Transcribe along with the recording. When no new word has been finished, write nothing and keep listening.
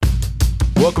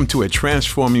Welcome to A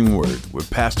Transforming Word with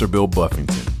Pastor Bill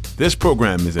Buffington. This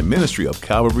program is a ministry of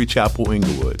Calvary Chapel,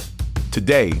 Inglewood.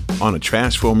 Today on A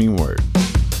Transforming Word.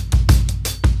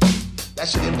 That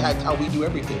should impact how we do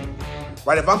everything,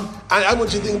 right? I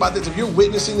want you to think about this. If you're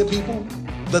witnessing to people,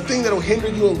 the thing that'll hinder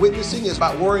you in witnessing is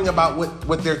about worrying about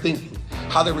what they're thinking,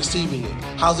 how they're receiving it,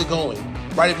 how's it going,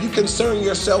 right? If you concern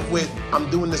yourself with, I'm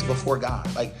doing this before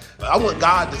God. Like, I want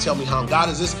God to tell me how. God,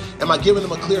 am I giving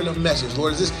them a clear enough message?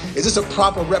 Lord, is this a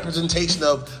proper representation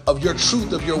of your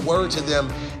truth, of your word to them?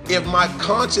 If my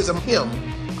conscience of Him,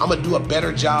 I'm going to do a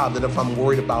better job than if I'm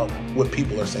worried about what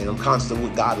people are saying. I'm conscious of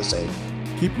what God is saying.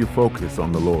 Keep your focus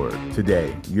on the Lord.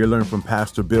 Today, you'll learn from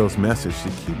Pastor Bill's message to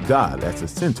keep God as the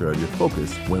center of your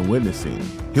focus when witnessing.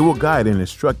 He will guide and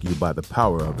instruct you by the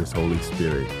power of His Holy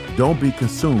Spirit. Don't be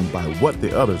consumed by what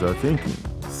the others are thinking.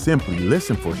 Simply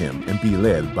listen for Him and be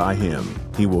led by Him.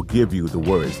 He will give you the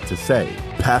words to say.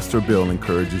 Pastor Bill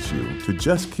encourages you to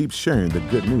just keep sharing the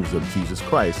good news of Jesus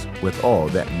Christ with all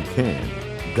that you can.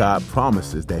 God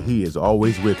promises that He is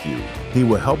always with you. He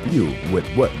will help you with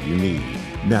what you need.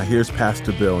 Now here's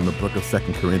Pastor Bill in the book of 2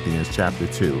 Corinthians chapter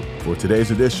 2 for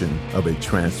today's edition of A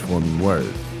Transforming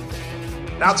Word.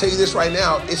 And I'll tell you this right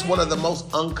now, it's one of the most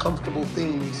uncomfortable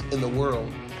things in the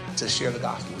world to share the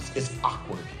gospel. It's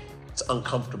awkward. It's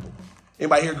uncomfortable.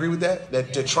 Anybody here agree with that?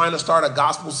 That they're trying to start a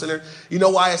gospel center. You know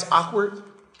why it's awkward?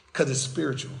 Because it's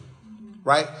spiritual,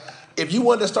 right? If you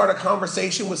wanted to start a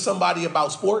conversation with somebody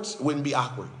about sports, it wouldn't be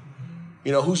awkward.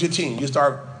 You know, who's your team? You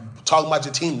start talking about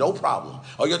your team, no problem.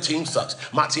 Oh, your team sucks.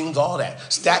 My team's all that.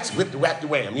 Stats, wrap the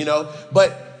wham, you know.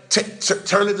 But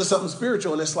turn it to something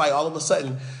spiritual, and it's like all of a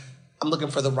sudden, I'm looking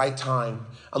for the right time.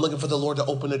 I'm looking for the Lord to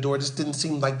open the door. This didn't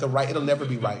seem like the right. It'll never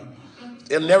be right.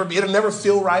 It'll never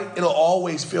feel right. It'll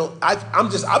always feel. I've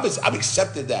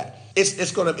accepted that.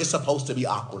 It's supposed to be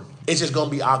awkward. It's just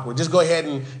gonna be awkward. Just go ahead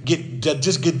and get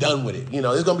done with it. You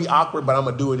know, it's gonna be awkward, but I'm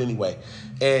gonna do it anyway.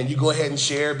 And you go ahead and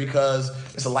share because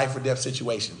it's a life or death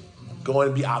situation. Going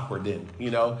to be awkward then, you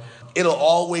know. It'll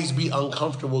always be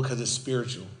uncomfortable because it's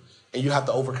spiritual, and you have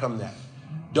to overcome that.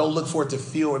 Don't look for it to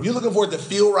feel. If you're looking for it to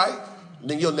feel right,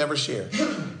 then you'll never share.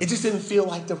 It just didn't feel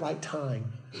like the right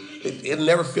time. It'll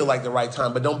never feel like the right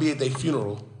time, but don't be at their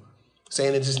funeral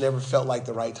saying it just never felt like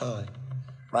the right time,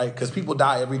 right? Because people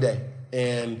die every day,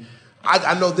 and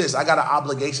I know this. I got an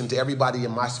obligation to everybody in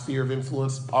my sphere of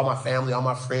influence, all my family, all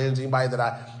my friends, anybody that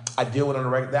I deal with on a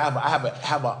regular. I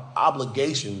have an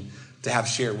obligation to have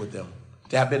shared with them,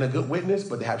 to have been a good witness,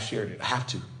 but to have shared it. I have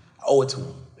to. I owe it to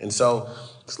them. And so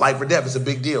it's life or death. It's a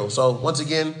big deal. So once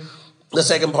again, the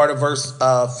second part of verse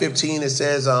 15, it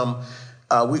says,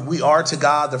 we are to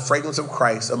God the fragrance of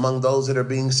Christ among those that are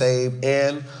being saved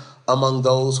and among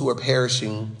those who are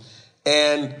perishing.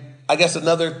 And I guess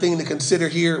another thing to consider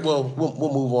here, we'll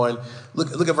move on.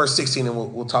 Look at verse 16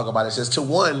 and we'll talk about it. It says, to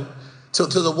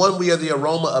the one we are the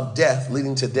aroma of death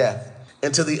leading to death,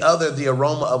 and to the other the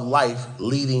aroma of life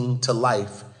leading to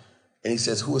life. And he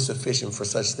says, who is sufficient for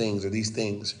such things or these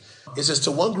things? It says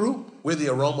to one group, we're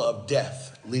the aroma of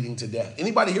death leading to death.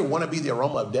 Anybody here want to be the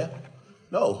aroma of death?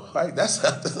 No, right? That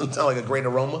doesn't sound like a great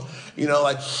aroma. You know,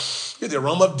 like you're the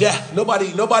aroma of death.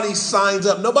 Nobody signs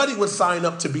up. Nobody would sign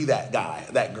up to be that guy,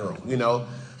 that girl, you know.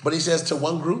 But he says to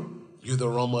one group, you're the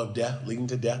aroma of death leading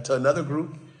to death. To another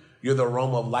group, you're the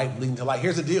aroma of life leading to life.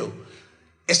 Here's the deal.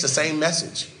 It's the same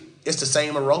message. It's the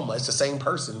same aroma. It's the same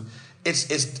person.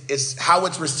 It's how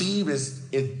it's received.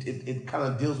 It kind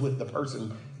of deals with the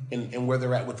person and where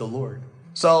they're at with the Lord.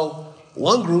 So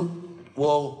one group,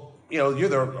 well, you know, you're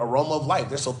the aroma of life.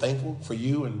 They're so thankful for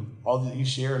you and all that you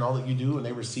share and all that you do, and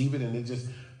they receive it, and it just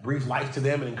breathes life to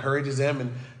them and encourages them.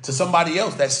 And to somebody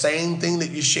else, that same thing that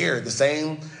you shared, the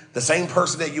same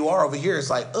person that you are over here,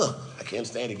 it's like, I can't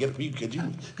stand it.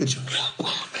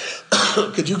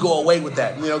 Could you go away with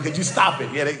that? You know, could you stop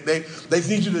it? Yeah, they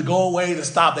need you to go away to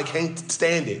stop. They can't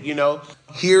stand it, you know.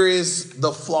 Here is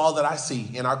the flaw that I see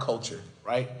in our culture,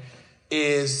 right?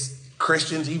 Is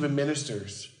Christians, even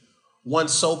ministers, want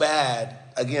so bad,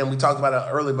 again, we talked about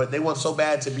it earlier, but they want so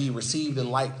bad to be received and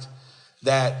liked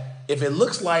that if it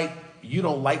looks like you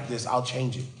don't like this, I'll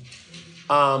change it.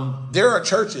 There are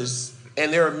churches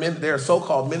and there are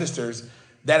so-called ministers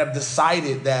that have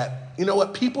decided that, you know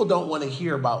what, people don't want to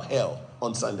hear about hell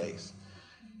on Sundays.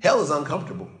 Hell is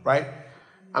uncomfortable, right?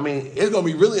 I mean, it's going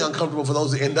to be really uncomfortable for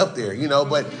those that end up there, you know,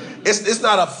 but it's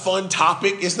not a fun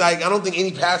topic. It's like, I don't think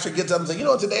any pastor gets up and says, you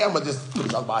know, today I'm going to just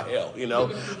talk about hell, you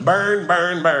know, burn,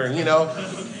 burn, burn, you know,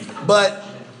 but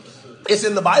it's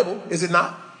in the Bible, is it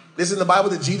not? It's in the Bible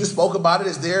that Jesus spoke about it.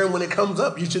 It's there, and when it comes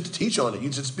up, you should teach on it.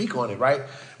 You should speak on it, right?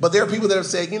 But there are people that have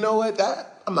said, you know what,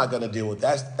 I'm not going to deal with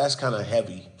that. That's kind of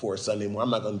heavy for a Sunday morning. I'm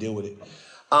not going to deal with it.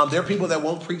 There are people that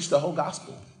won't preach the whole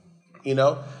gospel. You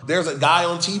know, there's a guy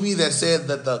on TV that said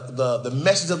that the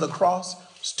message of the cross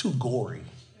is too gory.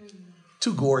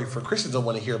 Too gory for Christians. Don't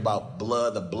want to hear about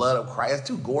blood, the blood of Christ. It's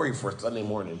too gory for Sunday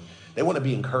morning. They want to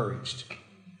be encouraged.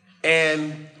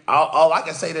 And all I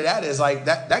can say to that is like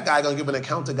that guy going to give an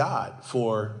account to God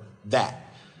for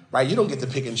that, right? You don't get to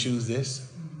pick and choose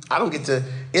this. I don't get to.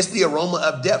 It's the aroma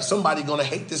of death. Somebody's going to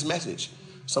hate this message.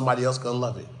 Somebody else going to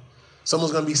love it.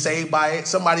 Someone's going to be saved by it.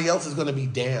 Somebody else is going to be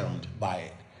damned by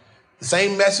it. The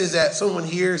same message that someone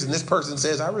hears and this person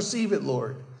says, I receive it,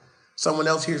 Lord. Someone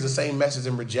else hears the same message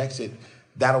and rejects it.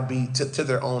 That'll be to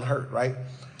their own hurt, right?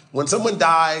 When someone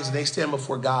dies and they stand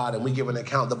before God and we give an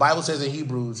account, the Bible says in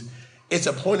Hebrews, it's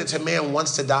appointed to man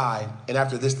once to die, and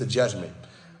after this, the judgment.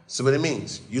 So what it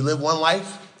means, you live one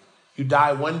life, you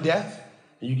die one death,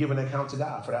 and you give an account to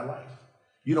God for that life.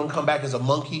 You don't come back as a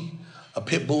monkey, a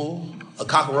pit bull, a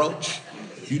cockroach.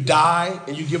 You die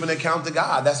and you give an account to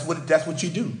God. That's what you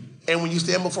do. And when you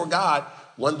stand before God,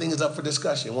 one thing is up for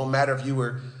discussion. It won't matter if you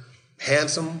were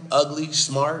handsome, ugly,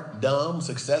 smart, dumb,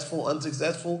 successful,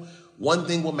 unsuccessful. One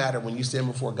thing will matter when you stand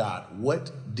before God.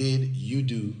 What did you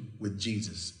do with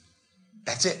Jesus?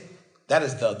 That's it. That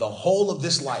is the whole of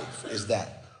this life is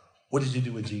that. What did you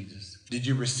do with Jesus? Did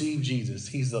you receive Jesus?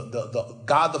 He's the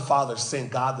God the Father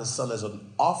sent God the Son as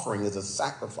an offering, as a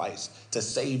sacrifice to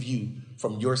save you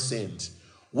from your sins.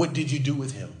 What did you do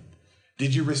with him?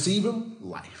 Did you receive him?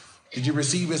 Life. Did you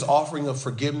receive his offering of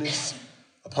forgiveness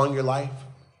upon your life?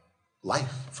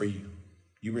 Life for you.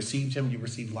 You received him, you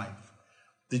received life.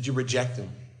 Did you reject him?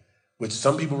 Which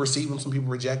some people receive him, some people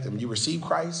reject him. You receive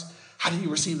Christ. How do you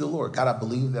receive the Lord? God, I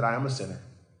believe that I am a sinner.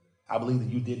 I believe that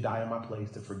you did die in my place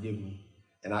to forgive me.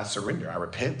 And I surrender. I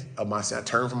repent of my sin. I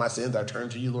turn from my sins. I turn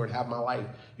to you, Lord. Have my life.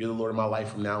 You're the Lord of my life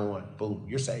from now on. Boom.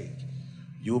 You're saved.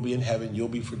 You will be in heaven. You'll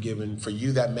be forgiven. For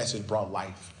you, that message brought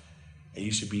life. And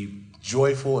you should be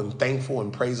joyful and thankful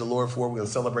and praise the Lord for it. We're going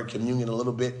to celebrate communion a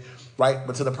little bit, right?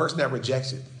 But to the person that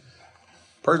rejects it,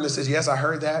 person that says, yes, I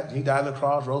heard that. He died on the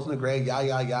cross, rose in the grave,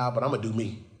 but I'm going to do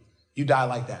me. You die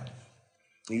like that.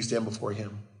 And you stand before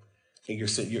him. And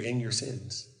you're in your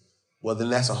sins. Well,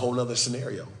 then that's a whole nother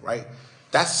scenario, right?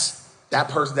 That's that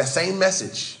person, that same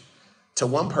message. To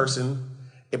one person,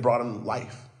 it brought him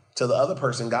life. To the other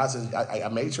person, God says, I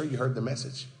made sure you heard the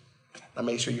message. I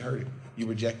made sure you heard it. You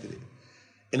rejected it.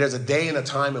 And there's a day and a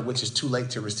time in which it's too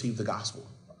late to receive the gospel,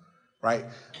 right?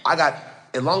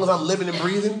 As long as I'm living and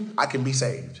breathing, I can be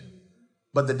saved.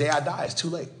 But the day I die, it's too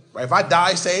late, right? If I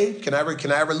die saved, can I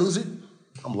ever lose it?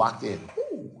 I'm locked in.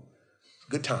 Ooh,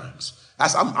 good times.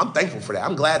 I'm thankful for that.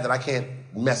 I'm glad that I can't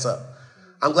mess up.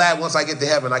 I'm glad once I get to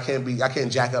heaven, I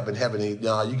can't jack up in heaven and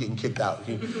you're getting kicked out.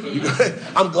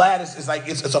 I'm glad it's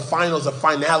a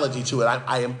finality to it.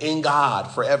 I am in God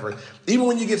forever. Even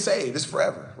when you get saved, it's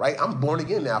forever, right? I'm born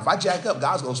again now. If I jack up,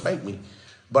 God's gonna spank me.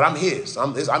 But I'm his.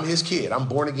 I'm his kid. I'm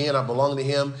born again. I belong to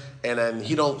him. And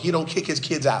he don't kick his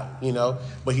kids out,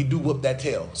 but he do whoop that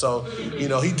tail. So,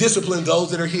 he disciplines those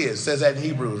that are his, says that in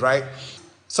Hebrews, right?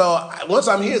 So once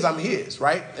I'm his,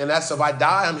 right? And that's if I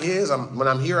die, I'm his. When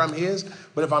I'm here, I'm his.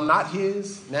 But if I'm not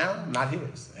his now, I'm not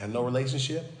his. I have no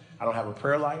relationship. I don't have a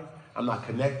prayer life. I'm not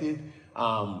connected.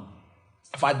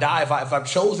 If I die, if I've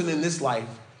chosen in this life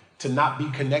to not be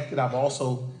connected, I've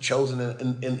also chosen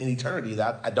in eternity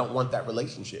that I don't want that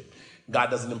relationship.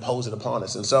 God doesn't impose it upon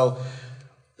us. And so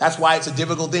that's why it's a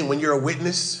difficult thing. When you're a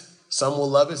witness, some will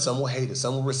love it, some will hate it,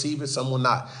 some will receive it, some will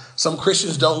not. Some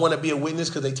Christians don't want to be a witness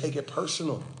because they take it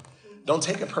personal. Don't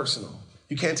take it personal.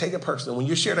 You can't take it personal. When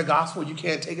you share the gospel, you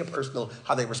can't take it personal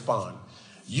how they respond.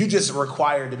 You just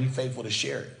required to be faithful to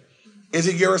share it.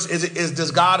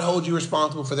 Does God hold you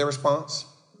responsible for their response?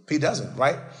 He doesn't,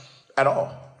 right? At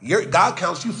all. God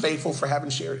counts you faithful for having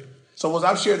shared it. So once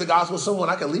I've shared the gospel with someone,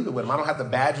 I can leave it with them. I don't have to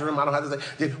badger them. I don't have to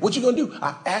say, what you going to do?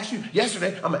 I asked you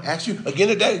yesterday. I'm going to ask you again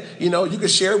today. You can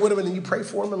share it with them and then you pray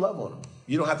for them and love on them.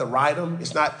 You don't have to ride them.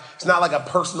 It's not like a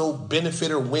personal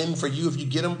benefit or win for you if you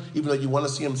get them, even though you want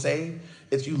to see them saved.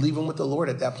 It's you leave them with the Lord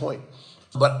at that point.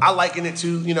 But I liken it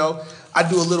to, I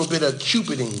do a little bit of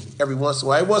cupiding every once in a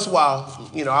while. Every once in a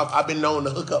while, I've been known to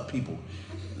hook up people.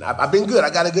 I've been good. I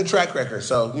got a good track record.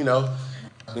 So,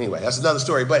 anyway, that's another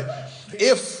story. But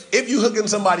if you hooking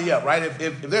somebody up, right?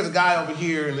 If there's a guy over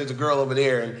here and there's a girl over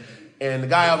there and the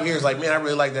guy over here is like, man, I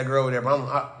really like that girl over there, but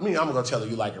I'm going to tell her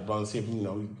you like her, bro, and see if,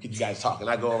 get you guys talking.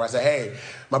 I go over, I say, hey,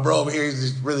 my bro over here is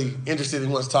just really interested. He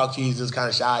wants to talk to you. He's just kind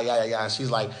of shy, yeah. And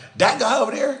she's like, that guy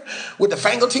over there with the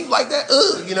fangle teeth like that?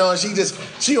 And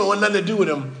she don't want nothing to do with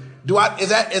him. Is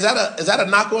that a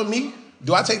knock on me?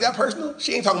 Do I take that personal?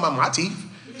 She ain't talking about my teeth.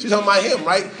 She's talking about him,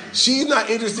 right? She's not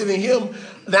interested in him.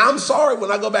 Now I'm sorry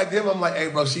when I go back to him, I'm like, hey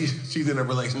bro, she's in a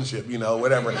relationship,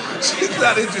 whatever. She's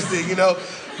not interested,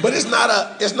 But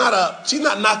she's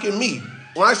not knocking me.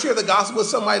 When I share the gospel with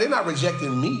somebody, they're not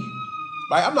rejecting me.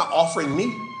 Right? I'm not offering me.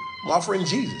 I'm offering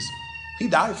Jesus. He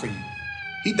died for you.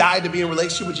 He died to be in a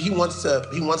relationship with you. He wants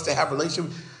to have a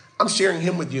relationship. I'm sharing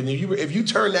him with you. And if you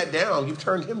turn that down, you've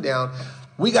turned him down.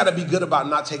 We got to be good about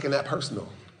not taking that personal.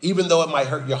 Even though it might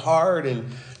hurt your heart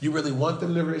and you really want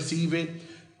them to receive it.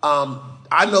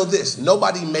 I know this.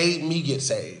 Nobody made me get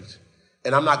saved.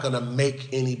 And I'm not going to make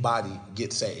anybody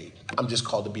get saved. I'm just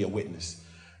called to be a witness.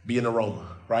 Be an aroma,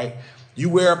 right? You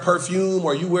wear a perfume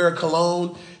or you wear a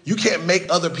cologne. You can't make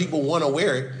other people want to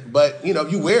wear it. But,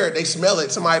 you wear it, they smell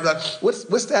it. Somebody be like,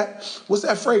 what's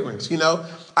that fragrance?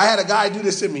 I had a guy do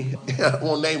this to me. I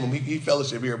won't name him. He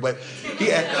fellowship here. But he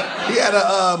had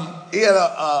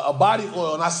a body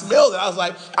oil, and I smelled it. I was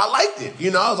like, I liked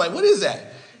it. I was like, what is that?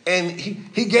 And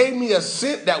he gave me a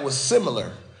scent that was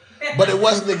similar, but it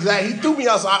wasn't exact. He threw me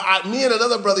out. So me and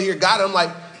another brother here got it. I'm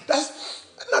like, that's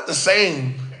not the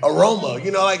same aroma.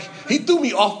 He threw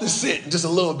me off the scent just a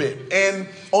little bit. And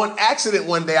on accident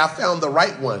one day, I found the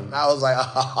right one. I was like,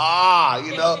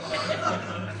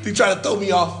 He tried to throw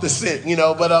me off the scent,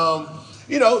 but,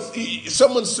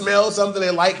 someone smells something,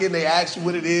 they like it, and they ask you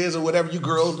what it is or whatever. You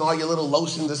girls and all your little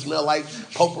lotions that smell like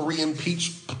potpourri and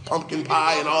peach pumpkin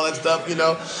pie and all that stuff,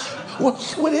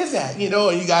 What is that? And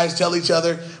you guys tell each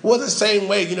other, well, the same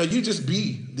way, you just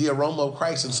be the aroma of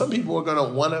Christ. And some people are going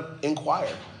to want to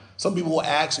inquire. Some people will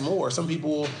ask more. Some people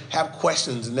will have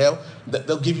questions, and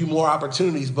they'll give you more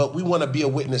opportunities, but we want to be a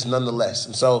witness nonetheless.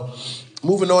 And so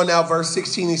moving on now, verse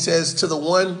 16, he says, to the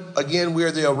one, again, we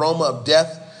are the aroma of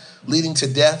death, leading to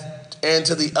death, and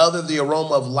to the other, the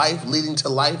aroma of life, leading to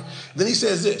life. Then he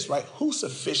says this, right? Who's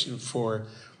sufficient for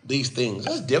these things?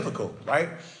 That's difficult, right?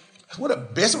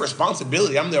 It's a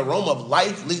responsibility. I'm the aroma of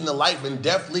life, leading to life, and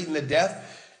death, leading to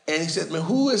death. And he says, man,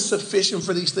 who is sufficient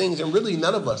for these things? And really,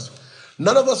 none of us.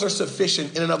 None of us are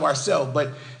sufficient in and of ourselves.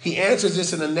 But he answers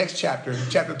this in the next chapter,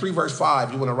 chapter 3, verse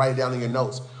 5. You want to write it down in your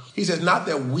notes. He says, not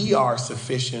that we are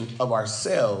sufficient of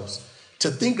ourselves to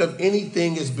think of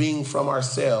anything as being from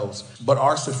ourselves, but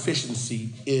our sufficiency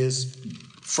is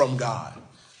from God.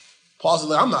 Paul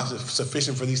says, I'm not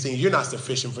sufficient for these things. You're not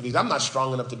sufficient for these. I'm not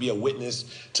strong enough to be a witness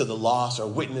to the lost or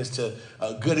witness to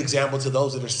a good example to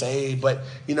those that are saved. But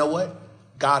you know what?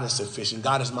 God is sufficient.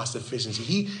 God is my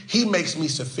sufficiency. He makes me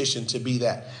sufficient to be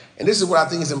that. And this is what I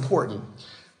think is important.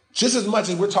 Just as much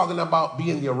as we're talking about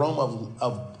being the aroma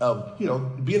of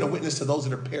being a witness to those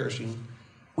that are perishing,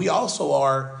 we also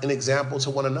are an example to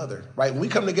one another, right? When we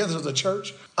come together as a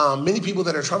church, many people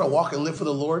that are trying to walk and live for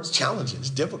the Lord, it's challenging, it's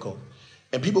difficult.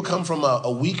 And people come from a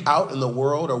week out in the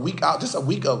world, or just a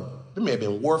week of, there may have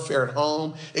been warfare at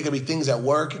home. It could be things at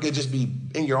work. It could just be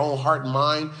in your own heart and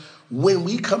mind. When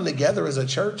we come together as a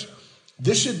church,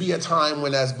 this should be a time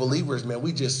when, as believers, man,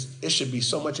 it should be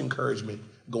so much encouragement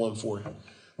going forward.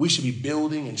 We should be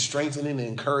building and strengthening and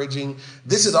encouraging.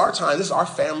 This is our time. This is our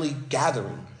family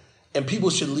gathering. And people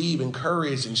should leave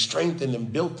encouraged and strengthened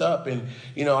and built up. And,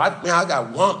 I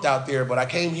got whomped out there, but I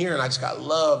came here and I just got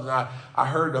loved. And I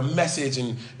heard a message,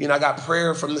 and, I got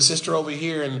prayer from the sister over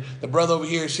here, and the brother over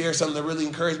here shared something that really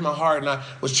encouraged my heart. And I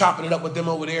was chopping it up with them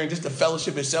over there, and just the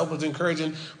fellowship itself was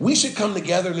encouraging. We should come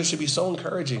together, and it should be so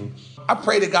encouraging. I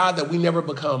pray to God that we never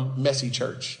become messy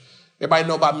church. Everybody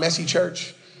know about messy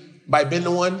church? Everybody been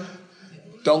to one?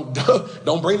 Don't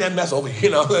bring that mess over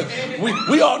here.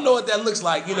 We all know what that looks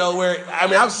like, where,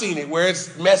 I've seen it where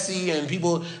it's messy and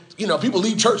people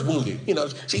leave church wounded.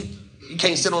 You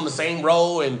can't sit on the same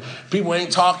row and people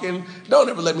ain't talking. Don't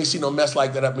ever let me see no mess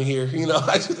like that up in here.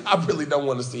 I really don't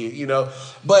want to see it,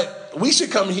 But we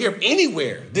should come here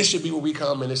anywhere. This should be where we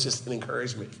come, and it's just an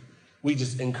encouragement. We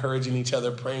just encouraging each other,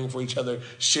 praying for each other,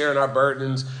 sharing our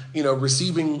burdens,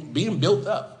 receiving, being built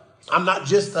up. I'm not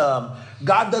just,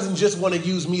 God doesn't just want to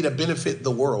use me to benefit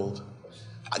the world.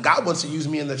 God wants to use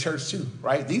me in the church too,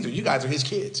 right? You guys are his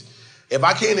kids.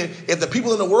 If the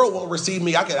people in the world won't receive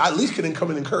me, I at least can come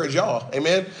and encourage y'all.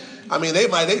 Amen. I've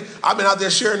been out there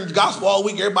sharing the gospel all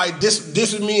week. Everybody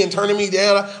dissing me and turning me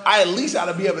down. I at least ought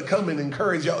to be able to come and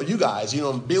encourage you guys,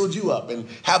 and build you up and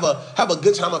have a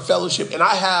good time of fellowship. And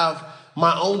I have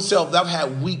my own self. I've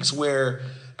had weeks where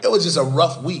it was just a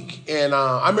rough week. And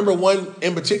I remember one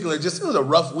in particular, it was a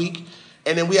rough week.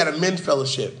 And then we had a men's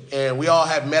fellowship, and we all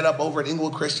had met up over at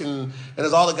Inglewood Christian. And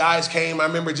as all the guys came, I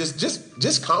remember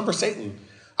just conversating.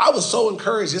 I was so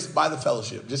encouraged just by the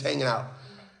fellowship, just hanging out,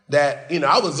 that,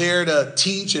 I was there to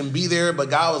teach and be there.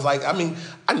 But God was like,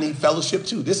 I need fellowship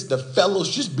too. The fellows,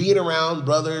 just being around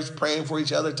brothers, praying for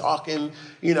each other, talking,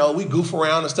 we goof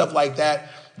around and stuff like that.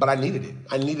 but I needed it.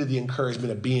 I needed the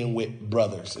encouragement of being with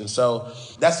brothers. And so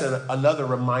that's another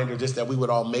reminder just that we would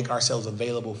all make ourselves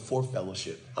available for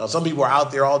fellowship. Some people are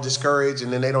out there all discouraged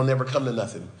and then they don't never come to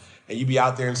nothing. And you be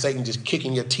out there and Satan just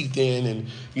kicking your teeth in and,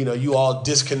 you all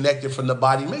disconnected from the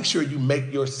body. Make sure you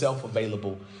make yourself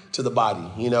available to the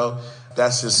body.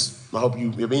 That's just, I hope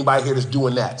if anybody here is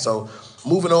doing that. So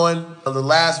moving on, the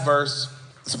last verse,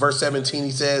 it's verse 17, he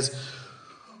says,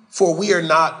 for we are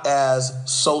not as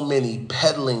so many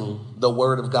peddling the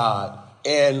word of God.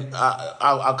 And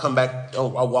I'll come back,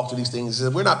 I'll walk through these things. He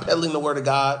says, we're not peddling the word of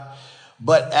God,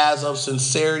 but as of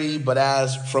sincerity, but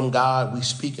as from God, we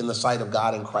speak in the sight of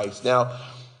God in Christ. Now,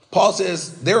 Paul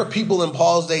says there are people in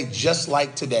Paul's day just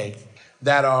like today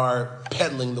that are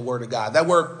peddling the word of God. That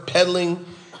word peddling,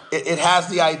 it has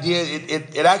the idea,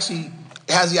 it actually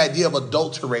has the idea of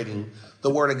adulterating the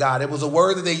word of God. It was a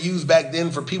word that they used back then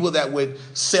for people that would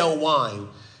sell wine.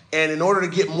 And in order to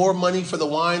get more money for the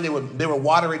wine, they would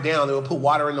water it down. They would put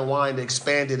water in the wine to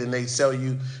expand it, and they sell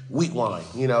you wheat wine.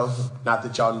 Not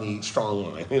that y'all need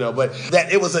strong wine, but that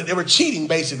they were cheating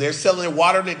basically. They're selling it,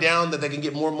 watering it down that they can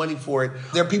get more money for it.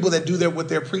 There are people that do that with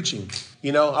their preaching.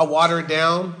 I water it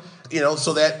down,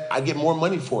 so that I get more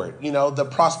money for it. The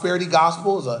prosperity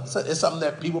gospel is something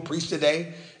that people preach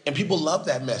today, and people love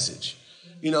that message.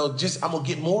 I'm going to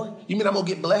get more. You mean I'm going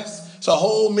to get blessed? So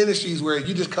whole ministries where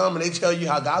you just come and they tell you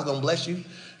how God's going to bless you.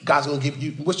 God's going to give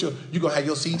you, you're going to have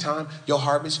your seed time, your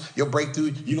harvest, your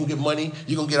breakthrough. You're going to get money.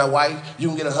 You're going to get a wife. You're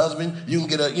going to get a husband. You can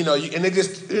get and they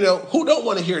just, who don't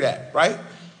want to hear that, right?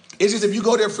 It's just if you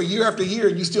go there for year after year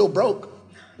and you still broke.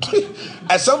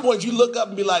 At some point you look up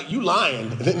and be like, you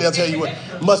lying. And then they'll tell you what,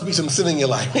 must be some sin in your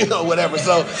life, whatever.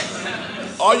 So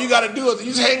all you got to do is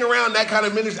you just hang around that kind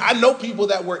of ministry. I know people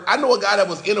that I know a guy that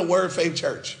was in a Word Faith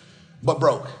church, but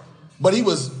broke. But he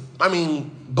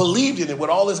believed in it with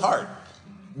all his heart,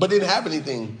 but didn't have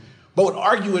anything. But would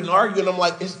argue and argue, and I'm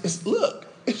like, it's look,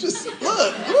 it's not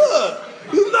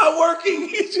working.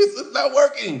 It's not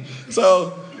working.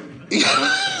 So,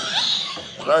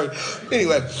 sorry.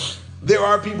 Anyway, there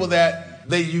are people that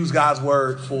they use God's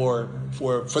word for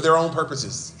their own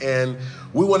purposes. And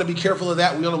we want to be careful of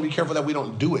that. We want to be careful that we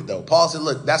don't do it, though. Paul said,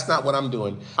 look, that's not what I'm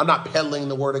doing. I'm not peddling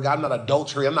the word of God. I'm not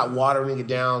adultery. I'm not watering it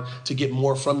down to get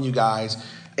more from you guys.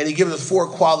 And he gives us 4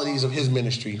 qualities of his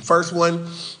ministry. First one,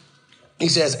 he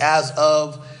says,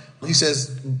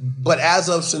 but as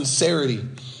of sincerity.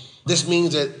 This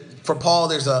means that for Paul,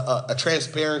 there's a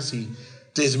transparency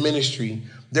to his ministry.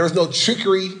 There was no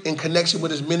trickery in connection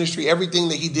with his ministry. Everything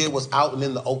that he did was out and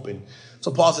in the open.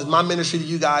 So Paul says, my ministry to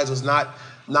you guys was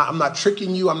I'm not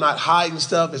tricking you. I'm not hiding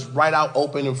stuff. It's right out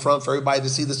open in front for everybody to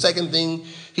see. The second thing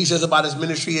he says about his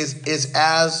ministry is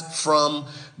as from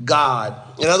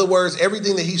God. In other words,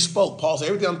 everything that he spoke, Paul said,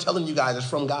 everything I'm telling you guys is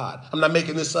from God. I'm not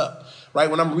making this up, right?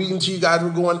 When I'm reading to you guys,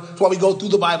 that's why we go through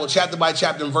the Bible chapter by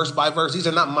chapter and verse by verse. These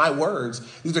are not my words.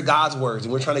 These are God's words.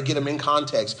 And we're trying to get them in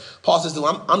context. Paul says,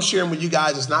 I'm sharing with you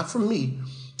guys. It's not from me.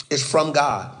 It's from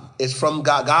God. It's from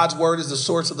God. God's word is the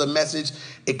source of the message.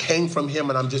 It came from him,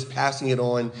 and I'm just passing it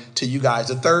on to you guys.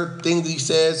 The third thing that he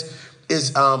says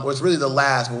is, it's really the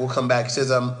last, but we'll come back. He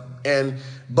says,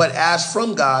 but as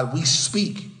from God, we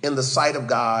speak in the sight of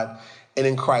God and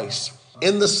in Christ.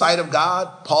 In the sight of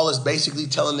God, Paul is basically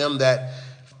telling them that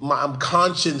I'm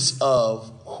conscious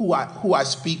of who I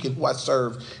speak and who I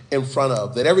serve in front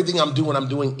of. That everything I'm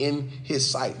doing in his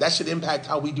sight. That should impact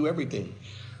how we do everything.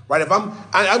 Right?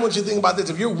 I want you to think about this.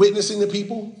 If you're witnessing to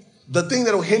people, the thing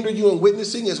that will hinder you in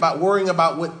witnessing is about worrying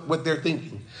about what they're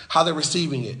thinking, how they're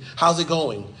receiving it, how's it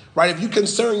going, right? If you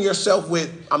concern yourself with,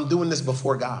 I'm doing this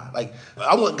before God. Like,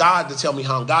 I want God to tell me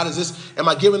how. God, am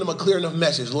I giving them a clear enough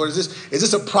message? Lord, is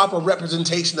this a proper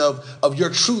representation of your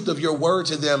truth, of your word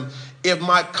to them? If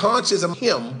my conscience of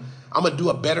him, I'm going to do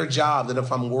a better job than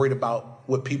if I'm worried about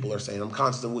what people are saying. I'm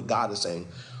conscious of what God is saying.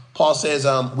 Paul says,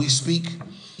 we speak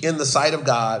in the sight of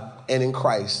God and in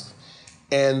Christ.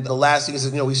 And the last thing is,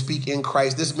 we speak in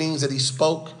Christ. This means that he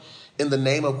spoke in the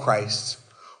name of Christ,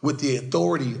 with the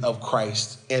authority of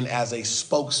Christ, and as a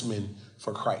spokesman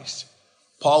for Christ.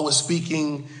 Paul was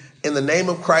speaking in the name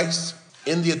of Christ,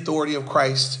 in the authority of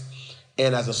Christ,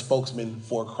 and as a spokesman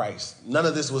for Christ.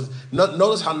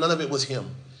 Notice how none of it was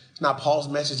him. It's not Paul's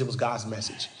message, it was God's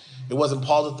message. It wasn't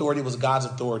Paul's authority, it was God's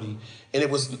authority. And it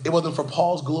wasn't for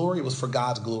Paul's glory, it was for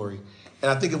God's glory. And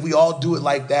I think if we all do it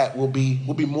like that, we'll be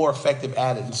more effective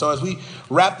at it. And so as we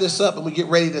wrap this up and we get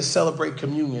ready to celebrate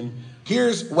communion,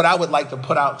 here's what I would like to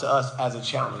put out to us as a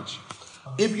challenge.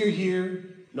 If you're here,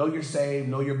 know you're saved,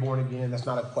 know you're born again, that's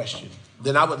not a question.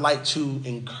 Then I would like to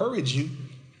encourage you,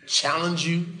 challenge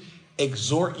you,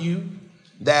 exhort you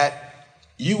that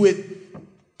you would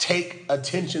take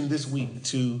attention this week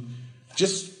to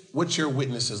just what your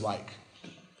witness is like.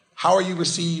 How are you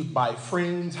received by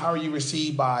friends? How are you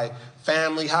received by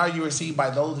family? How are you received by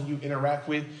those that you interact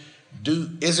with?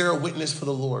 Is there a witness for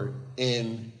the Lord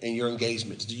in your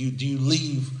engagements? Do you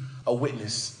leave a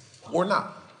witness or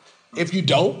not? If you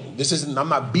don't, I'm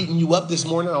not beating you up this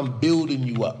morning, I'm building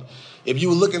you up. If you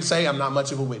would look and say, I'm not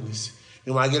much of a witness,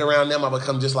 and when I get around them, I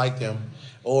become just like them.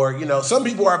 Or, some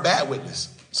people are a bad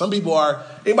witness. Some people are,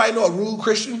 anybody know a rude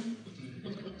Christian?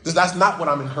 That's not what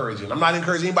I'm encouraging. I'm not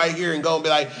encouraging anybody here and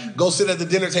go sit at the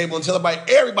dinner table and tell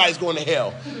everybody's going to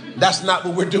hell. That's not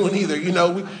what we're doing either.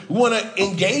 We want to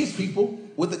engage people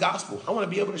with the gospel. I want to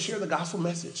be able to share the gospel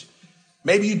message.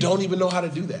 Maybe you don't even know how to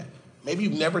do that. Maybe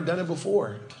you've never done it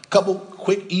before. A couple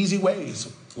quick, easy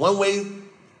ways. One way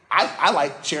I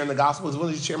like sharing the gospel is when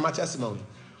I share my testimony.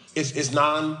 It's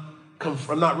not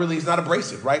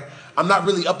abrasive, right? I'm not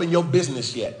really up in your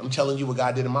business yet. I'm telling you what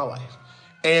God did in my life.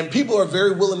 And people are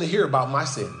very willing to hear about my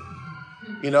sin.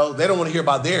 They don't want to hear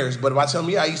about theirs. But if I tell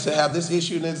them, I used to have this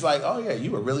issue, and it's like, oh yeah, you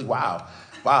were really wow,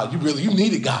 you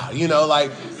needed God,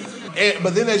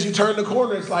 but then as you turn the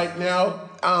corner, it's like now,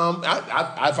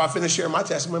 if I finish sharing my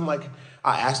testimony,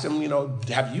 I asked them,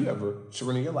 have you ever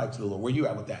surrendered your life to the Lord? Where you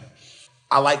at with that?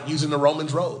 I like using the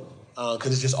Romans road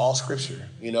because it's just all scripture.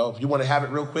 If you want to have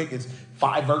it real quick, it's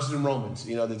 5 verses in Romans,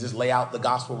 that just lay out the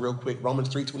gospel real quick. Romans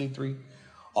 3:23.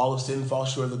 All of sin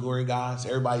falls short of the glory of God. So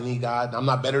everybody need God. I'm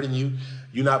not better than you.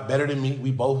 You're not better than me.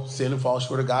 We both sin and fall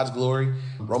short of God's glory.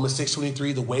 Romans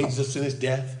 6:23, the wages of sin is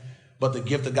death, but the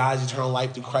gift of God is eternal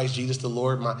life through Christ Jesus the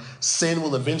Lord. My sin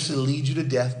will eventually lead you to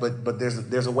death, but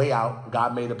there's a way out.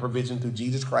 God made a provision through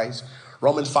Jesus Christ.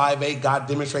 Romans 5:8, God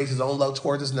demonstrates his own love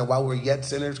towards us, and that while we're yet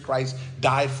sinners, Christ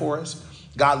died for us.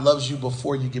 God loves you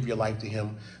before you give your life to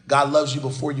him. God loves you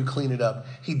before you clean it up.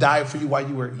 He died for you while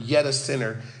you were yet a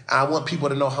sinner. And I want people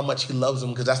to know how much he loves them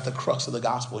because that's the crux of the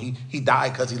gospel. He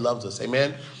died because he loves us.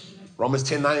 Amen. Romans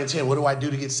 10:9-10. What do I do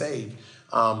to get saved?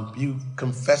 You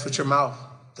confess with your mouth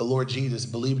the Lord Jesus.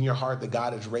 Believe in your heart that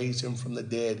God has raised him from the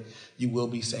dead. You will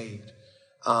be saved.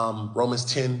 Romans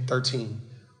 10:13.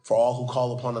 For all who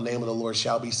call upon the name of the Lord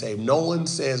shall be saved. No one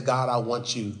says, God, I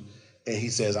want you. And he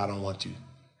says, I don't want you.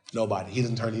 Nobody. He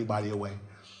doesn't turn anybody away.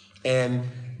 And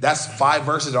that's 5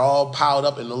 verses all piled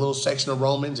up in a little section of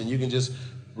Romans, and you can just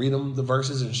read them, the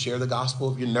verses, and share the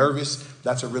gospel. If you're nervous,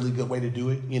 that's a really good way to do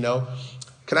it,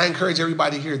 Can I encourage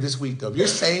everybody here this week, though? If you're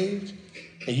saved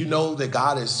and you know that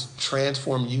God has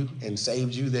transformed you and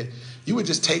saved you, that you would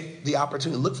just take the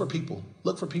opportunity. Look for people.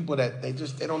 Look for people that they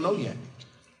don't know yet.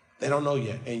 They don't know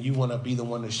yet, and you want to be the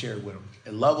one to share it with them.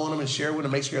 And love on them and share it with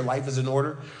them. Make sure your life is in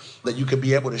order, that you could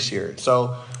be able to share it.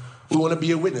 So we want to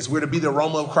be a witness. We're to be the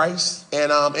aroma of Christ.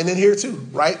 And then here too,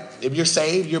 right? If you're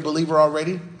saved, you're a believer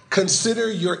already,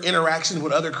 consider your interactions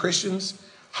with other Christians.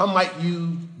 How might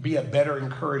you be a better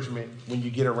encouragement when you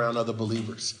get around other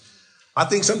believers? I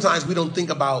think sometimes we don't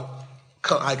think about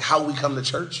how we come to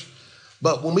church.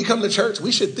 But when we come to church,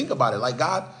 we should think about it. Like,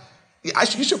 God,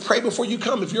 you should pray before you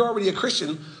come. If you're already a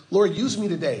Christian, Lord, use me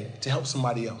today to help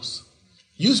somebody else.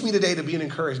 Use me today to be an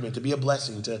encouragement, to be a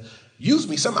blessing, to use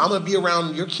me. I'm going to be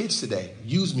around your kids today.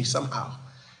 Use me somehow.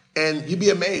 And you'd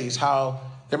be amazed how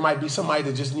there might be somebody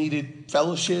that just needed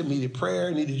fellowship, needed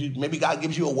prayer, needed you. Maybe God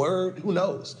gives you a word. Who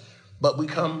knows? But we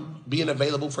come being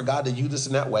available for God to use us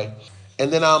in that way.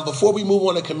 And then before we move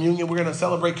on to communion, we're going to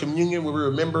celebrate communion where we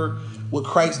remember what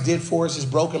Christ did for us, his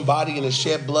broken body and his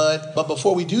shed blood. But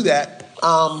before we do that,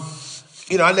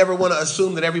 I never want to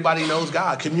assume that everybody knows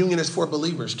God. Communion is for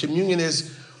believers. Communion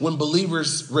is when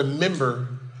believers remember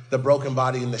the broken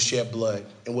body and the shed blood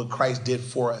and what Christ did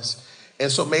for us.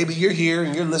 And so maybe you're here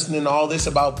and you're listening to all this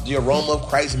about the aroma of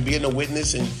Christ and being a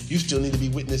witness, and you still need to be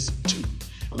witness too.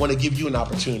 I want to give you an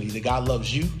opportunity that God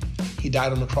loves you. He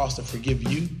died on the cross to forgive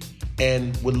you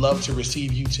and would love to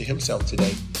receive you to himself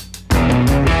today.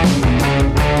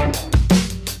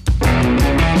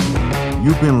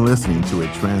 You've been listening to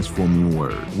A Transforming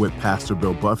Word with Pastor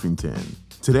Bill Buffington.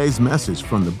 Today's message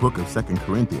from the book of 2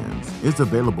 Corinthians is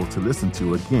available to listen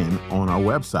to again on our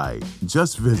website.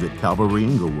 Just visit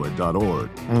calvaryinglewood.org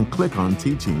and click on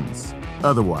Teachings.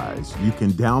 Otherwise, you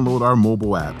can download our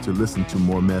mobile app to listen to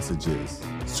more messages.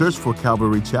 Search for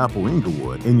Calvary Chapel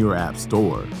Inglewood in your app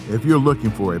store. If you're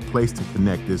looking for a place to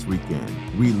connect this weekend,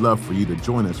 we'd love for you to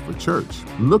join us for church.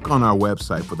 Look on our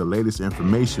website for the latest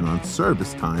information on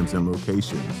service times and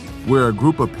locations. We're a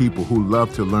group of people who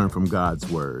love to learn from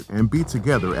God's Word and be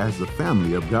together as the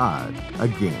family of God.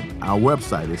 Again, our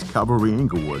website is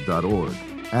calvaryinglewood.org.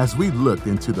 As we looked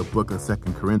into the book of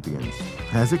 2 Corinthians,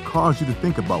 has it caused you to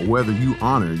think about whether you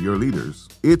honor your leaders?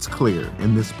 It's clear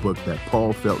in this book that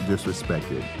Paul felt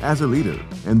disrespected as a leader,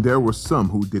 and there were some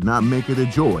who did not make it a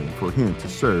joy for him to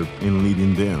serve in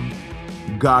leading them.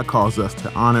 God calls us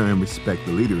to honor and respect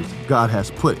the leaders God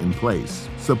has put in place.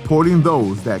 Supporting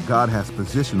those that God has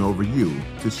positioned over you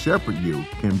to shepherd you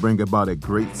can bring about a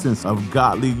great sense of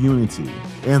godly unity.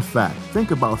 In fact,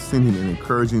 think about sending an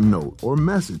encouraging note or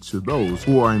message to those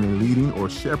who are in a leading or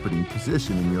shepherding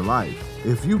position in your life.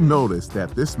 If you've noticed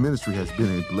that this ministry has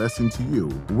been a blessing to you,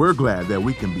 we're glad that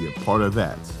we can be a part of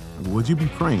that. Would you be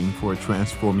praying for a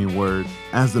transforming word?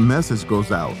 As the message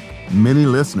goes out, many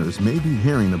listeners may be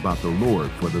hearing about the Lord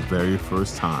for the very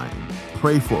first time.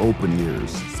 Pray for open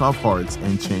ears, soft hearts,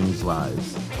 and changed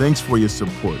lives. Thanks for your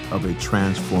support of a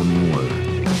transforming word.